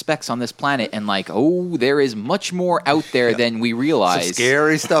tiny little specks on this planet, and like there is much more out there than we realize. Some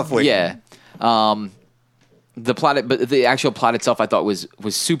scary stuff. The plot, but the actual plot itself, I thought was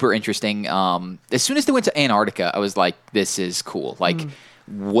super interesting. As soon as they went to Antarctica, I was like, "This is cool." Like,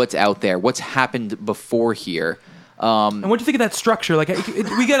 what's out there? What's happened before here? And what do you think of that structure? Like,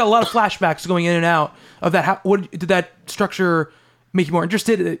 we get a lot of flashbacks going in and out of that. What did that structure make you more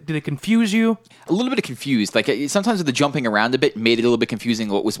interested? Did it confuse you? A little bit confused. Like sometimes with the jumping around a bit, made it a little bit confusing.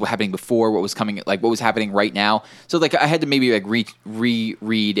 What was happening before? What was coming? Like what was happening right now? So like I had to maybe like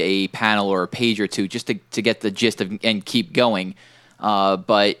reread a panel or a page or two just to get the gist of and keep going.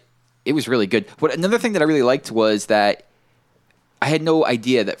 But it was really good. Another thing that I really liked was that I had no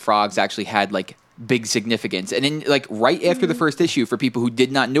idea that frogs actually had like big significance. And in like right after the first issue, for people who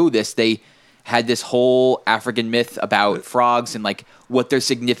did not know this, they had this whole African myth about frogs and like what their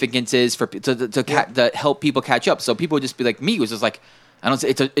significance is to help people catch up. So people would just be like, me was just like, I don't say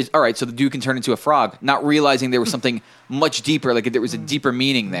it's all right. So the dude can turn into a frog, not realizing there was something much deeper. Like there was a deeper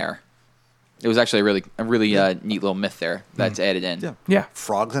meaning there. It was actually a really neat little myth there that's added in. Yeah.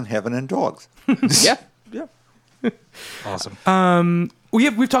 Frogs in heaven and dogs. Yeah. Awesome.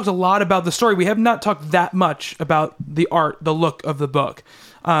 We've talked a lot about the story. We have not talked that much about the art, the look of the book.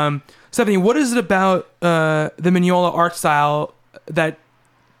 Stephanie, what is it about the Mignola art style that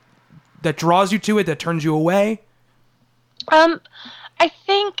draws you to it, that turns you away? I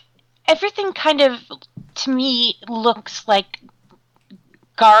think everything kind of, to me, looks like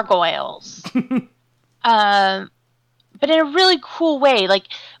gargoyles. But in a really cool way. Like,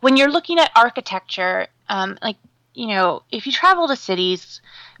 when you're looking at architecture, if you travel to cities,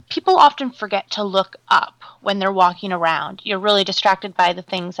 people often forget to look up when they're walking around. You're really distracted by the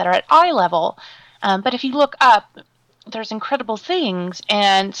things that are at eye level. But if you look up, there's incredible things,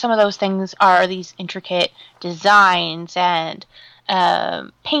 and some of those things are these intricate designs and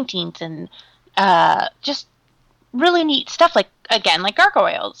paintings and just really neat stuff, like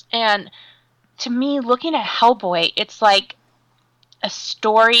gargoyles. And to me, looking at Hellboy, it's like a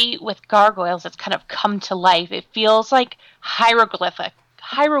story with gargoyles that's kind of come to life. It feels like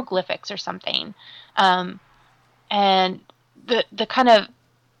hieroglyphics or something. And the kind of,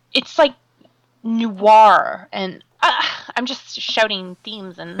 it's like noir, and I'm just shouting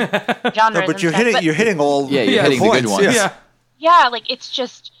themes and genres. But you're and stuff, hitting all Yeah, you're hitting the points. good ones. Yeah. yeah, like it's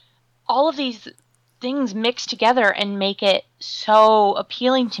just all of these things mixed together and make it so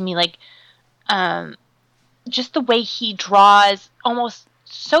appealing to me. Like, just the way he draws, almost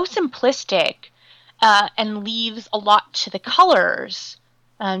so simplistic, and leaves a lot to the colors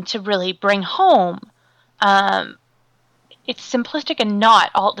to really bring home. It's simplistic and not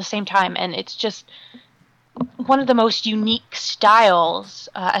all at the same time, and it's just one of the most unique styles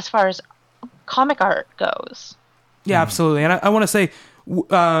as far as comic art goes. Yeah, absolutely. And I want to say, we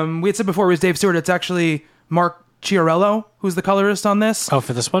had said before it was Dave Stewart. It's actually Mark Chiarello who's the colorist on this. Oh,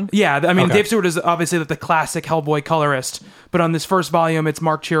 for this one? Yeah, I mean, Okay. Dave Stewart is obviously the classic Hellboy colorist, but on this first volume, it's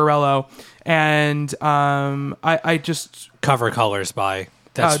Mark Chiarello, and I just Cover colors by...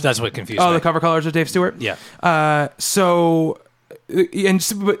 That's what confused me. the cover colors of Dave Stewart. Yeah. But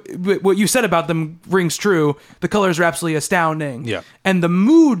what you said about them rings true. The colors are absolutely astounding. Yeah. And the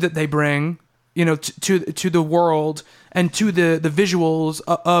mood that they bring, to the world and to the visuals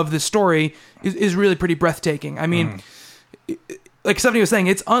of the story is really pretty breathtaking. I mean, like Stephanie was saying,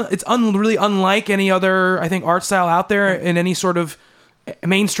 it's really unlike any other, I think, art style out there in any sort of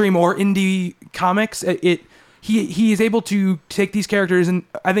mainstream or indie comics. He is able to take these characters, and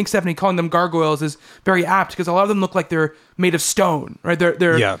I think Stephanie calling them gargoyles is very apt, because a lot of them look like they're made of stone, right?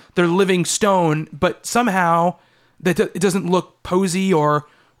 They're living stone, but somehow it doesn't look posy or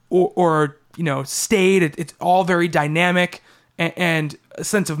staid. It's all very dynamic and a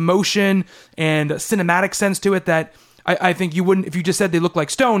sense of motion and a cinematic sense to it that I think you wouldn't, if you just said they look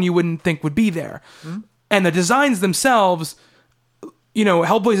like stone, you wouldn't think would be there. Mm-hmm. And the designs themselves,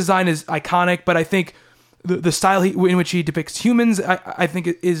 Hellboy's design is iconic, but I think the style in which he depicts humans, I think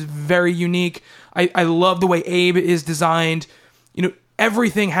it is very unique. I love the way Abe is designed.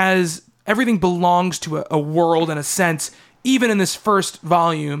 Everything belongs to a world and a sense. Even in this first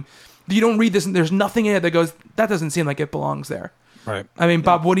volume, you don't read this and there's nothing in it that goes, that doesn't seem like it belongs there. Right. I mean,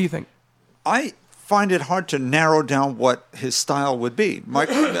 Bob, what do you think? I find it hard to narrow down what his style would be.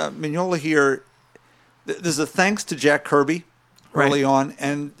 Michael Mignola here, there's a thanks to Jack Kirby early on,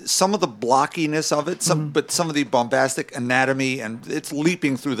 and some of the blockiness of it, but some of the bombastic anatomy, and it's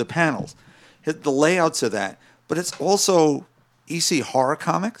leaping through the panels. The layouts of that. But it's also EC Horror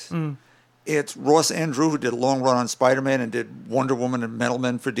Comics. It's Ross Andrew, who did a long run on Spider-Man and did Wonder Woman and Metal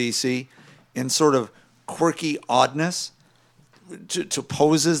Men for DC, in sort of quirky oddness to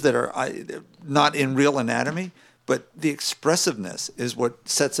poses that are not in real anatomy. But the expressiveness is what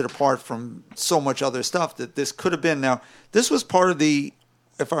sets it apart from so much other stuff that this could have been. Now, this was part of the,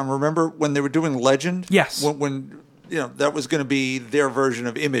 if I remember, when they were doing Legend. Yes. When that was going to be their version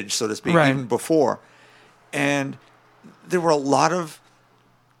of Image, so to speak, right. even before. And there were a lot of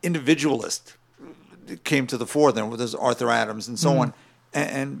individualists that came to the fore then, with there's Arthur Adams and so on.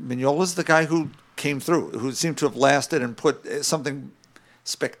 And Mignola's the guy who came through, who seemed to have lasted and put something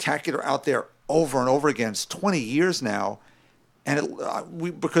spectacular out there over and over again. It's 20 years now, and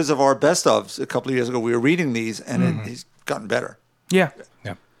because of our best ofs a couple of years ago, we were reading these, and he's gotten better. Yeah.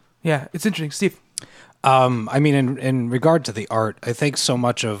 It's interesting, Steve. I mean, in regard to the art, I think so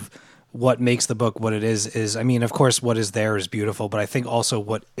much of what makes the book what it is, I mean, of course, what is there is beautiful, but I think also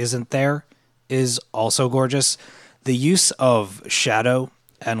what isn't there is also gorgeous. The use of shadow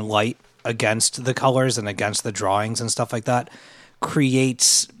and light against the colors and against the drawings and stuff like that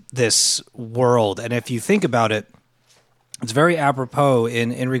creates this world. And if you think about it, it's very apropos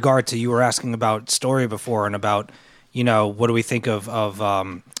in regard to, you were asking about story before and about, what do we think of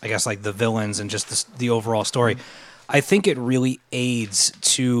I guess like the villains and just the overall story. I think it really aids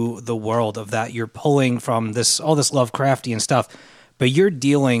to the world of that. You're pulling from all this Lovecraftian stuff, but you're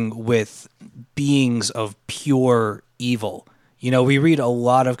dealing with beings of pure evil. We read a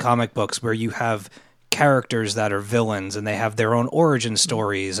lot of comic books where you have characters that are villains and they have their own origin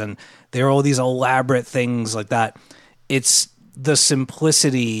stories and there are all these elaborate things like that. It's the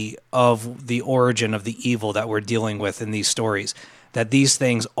simplicity of the origin of the evil that we're dealing with in these stories, that these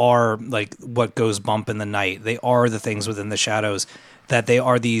things are like what goes bump in the night. They are the things within the shadows that they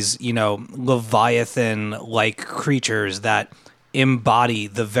are these, Leviathan-like creatures that embody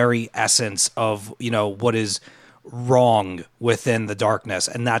the very essence of, what is wrong within the darkness,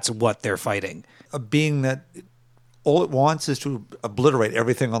 and that's what they're fighting. A being that all it wants is to obliterate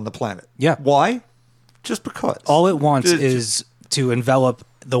everything on the planet. Yeah. Why? Just because. All it wants Just- is to envelop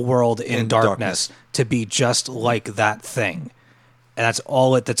the world in darkness, darkness. to be just like that thing. And that's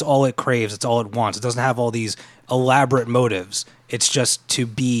all it craves, that's all it wants. It doesn't have all these elaborate motives. It's just to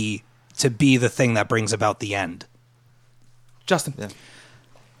be the thing that brings about the end. Justin. Yeah.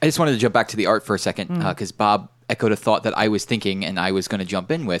 I just wanted to jump back to the art for a second because Bob echoed a thought that I was thinking and I was going to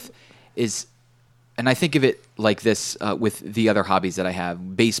jump in with and I think of it like this with the other hobbies that I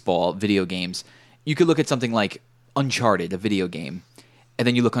have, baseball, video games. You could look at something like Uncharted, a video game, and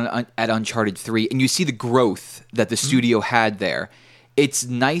then you look at Uncharted 3 and you see the growth that the studio had there. It's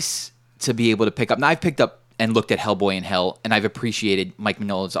nice to be able to pick up. Now, I've picked up and looked at Hellboy in Hell, and I've appreciated Mike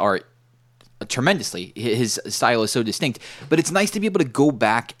Mignola's art tremendously. His style is so distinct, but it's nice to be able to go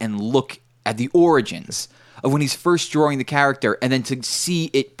back and look at the origins of when he's first drawing the character and then to see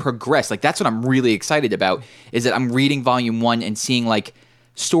it progress. Like, that's what I'm really excited about, is that I'm reading volume 1 and seeing like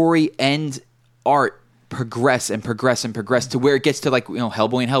story and art progress and progress and progress to where it gets to like,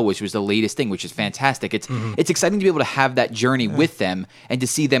 Hellboy in Hell, which was the latest thing, which is fantastic. It's exciting to be able to have that journey with them and to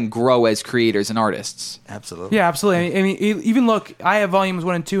see them grow as creators and artists. Absolutely. Yeah, absolutely. I mean, even look, I have volumes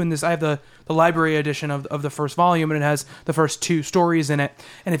 1 and 2 in this. I have the library edition of the first volume, and it has the first 2 stories in it.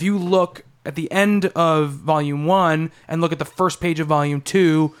 And if you look at the end of volume 1 and look at the first page of volume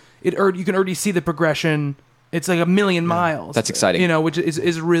 2, you can already see the progression. It's like a million miles. That's exciting. Which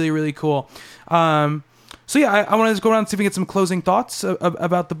is really, really cool. So yeah, I want to just go around and see if we can get some closing thoughts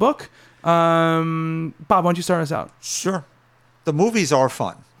about the book. Bob, why don't you start us out? Sure. The movies are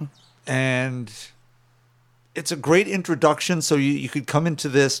fun. And it's a great introduction, so you could come into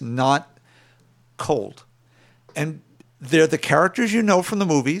this not cold. And they're the characters you know from the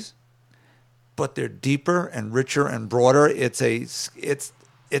movies, but they're deeper and richer and broader. It's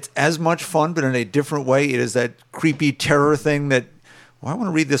as much fun, but in a different way. It is that creepy terror thing that, I want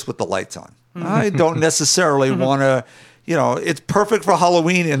to read this with the lights on. I don't necessarily want to, it's perfect for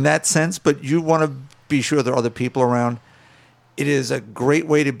Halloween in that sense, but you want to be sure there are other people around. It is a great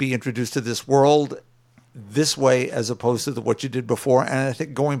way to be introduced to this world this way as opposed to what you did before. And I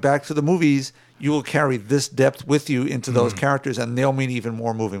think going back to the movies, you will carry this depth with you into those characters, and they'll mean even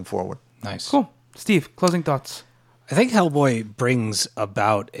more moving forward. Nice. Cool. Steve, closing thoughts. I think Hellboy brings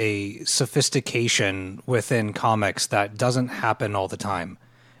about a sophistication within comics that doesn't happen all the time.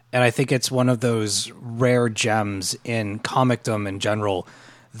 And I think it's one of those rare gems in comicdom in general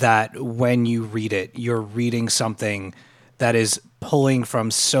that when you read it, you're reading something that is pulling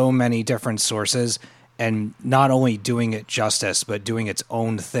from so many different sources and not only doing it justice, but doing its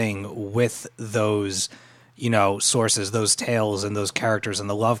own thing with those, sources, those tales and those characters and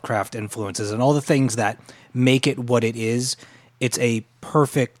the Lovecraft influences and all the things that make it what it is. It's a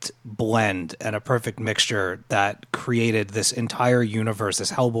perfect blend and a perfect mixture that created this entire universe,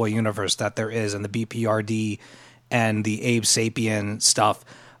 this Hellboy universe that there is, and the BPRD and the Abe Sapien stuff.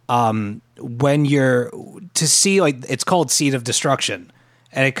 When you're to see, like, it's called Seed of Destruction,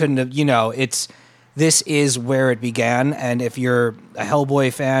 and it couldn't have, this is where it began. And if you're a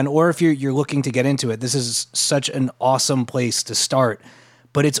Hellboy fan, or if you're looking to get into it, this is such an awesome place to start.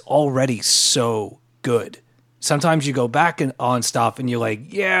 But it's already so good. Sometimes you go back on stuff and you're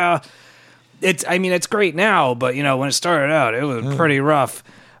like, yeah, it's great now, but when it started out, it was pretty rough.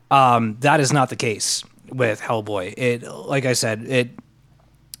 That is not the case with Hellboy. It, like I said,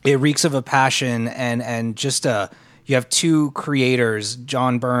 it reeks of a passion and just you have 2 creators,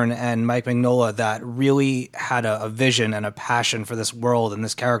 John Byrne and Mike Mignola, that really had a vision and a passion for this world and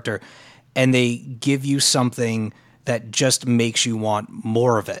this character, and they give you something that just makes you want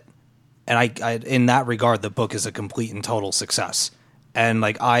more of it. And I in that regard, the book is a complete and total success. And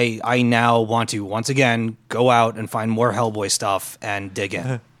like I now want to once again go out and find more Hellboy stuff and dig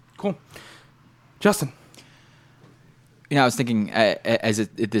in. Cool. Justin. I was thinking as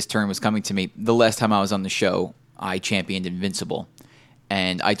this turn was coming to me, the last time I was on the show, I championed Invincible.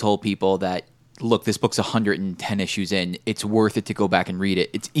 And I told people that, look, this book's 110 issues in. It's worth it to go back and read it.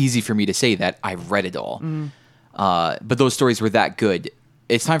 It's easy for me to say that. I've read it all. But those stories were that good.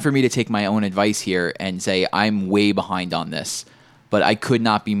 It's time for me to take my own advice here and say I'm way behind on this, but I could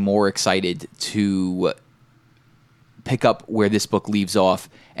not be more excited to pick up where this book leaves off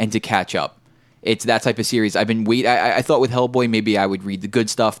and to catch up. it's that type of series. I've been I thought with Hellboy maybe I would read the good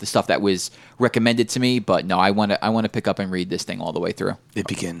stuff, the stuff that was recommended to me, but no, I want to pick up and read this thing all the way through. It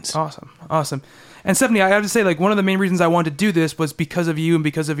begins. Awesome. And Stephanie, I have to say, like, one of the main reasons I wanted to do this was because of you and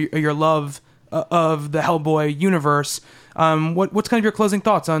because of your love of the Hellboy universe. What's kind of your closing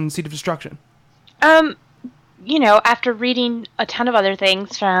thoughts on Seed of Destruction? After reading a ton of other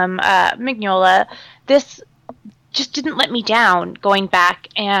things from Mignola, this just didn't let me down going back,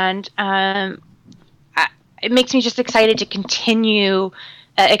 and it makes me just excited to continue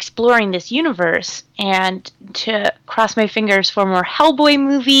exploring this universe and to cross my fingers for more Hellboy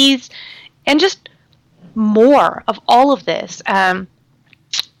movies and just more of all of this.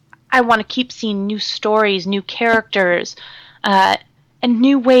 I want to keep seeing new stories, new characters, and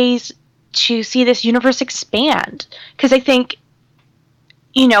new ways to see this universe expand. Because I think,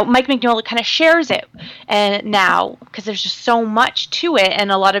 Mike Mignola kind of shares it now because there's just so much to it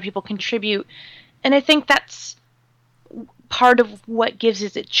and a lot of people contribute. And I think that's part of what gives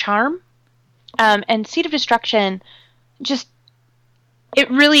it its charm. And Seed of Destruction, it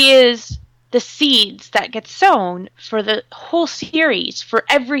really is the seeds that get sown for the whole series, for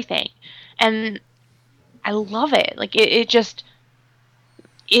everything. And I love it. Like,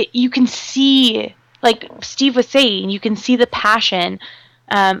 you can see, like Steve was saying, you can see the passion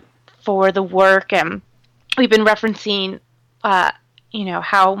for the work. And we've been referencing,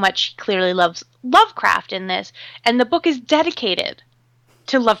 how much he clearly loves Lovecraft in this. And the book is dedicated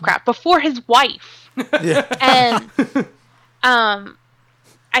to Lovecraft before his wife. Yeah. And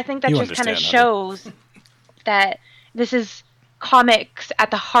I think that just kind of shows that this is comics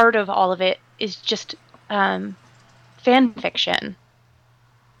at the heart of all of it is just fan fiction.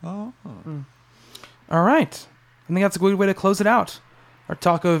 Oh. All right. I think that's a good way to close it out. Our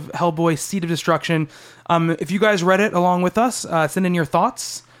talk of Hellboy Seed of Destruction. If you guys read it along with us, send in your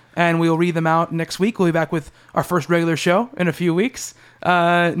thoughts, and we'll read them out next week. We'll be back with our first regular show in a few weeks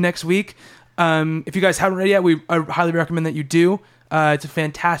next week. If you guys haven't read it yet, I highly recommend that you do. It's a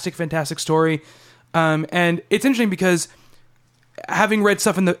fantastic, fantastic story. And it's interesting because having read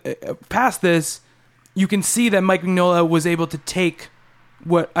stuff in the past this, you can see that Mike Mignola was able to take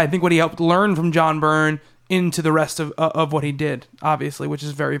what he helped learn from John Byrne into the rest of what he did, obviously, which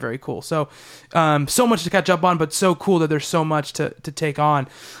is very, very cool. So, so much to catch up on, but so cool that there's so much to take on.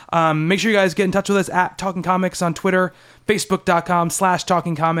 Make sure you guys get in touch with us at Talking Comics on Twitter,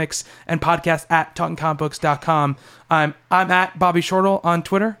 Facebook.com/Talking Comics, and podcast at TalkingComicBooks.com. I'm at Bobby Shortle on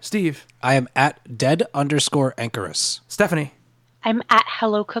Twitter. Steve. I am at dead_Anchorus. Stephanie. I'm at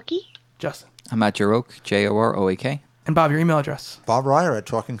Hello Cookie. Justin. I'm at Joroak, Joroak. And Bob, your email address. Bob Ryer at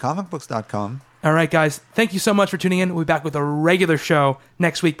TalkingComicBooks.com. All right, guys. Thank you so much for tuning in. We'll be back with a regular show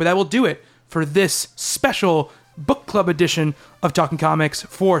next week, but that will do it for this special book club edition of Talking Comics.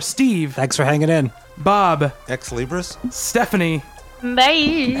 For Steve. Thanks for hanging in. Bob. Ex Libris. Stephanie.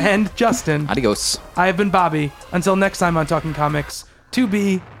 Bye. And Justin. Adios. I have been Bobby. Until next time on Talking Comics, to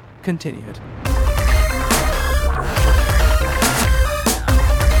be continued.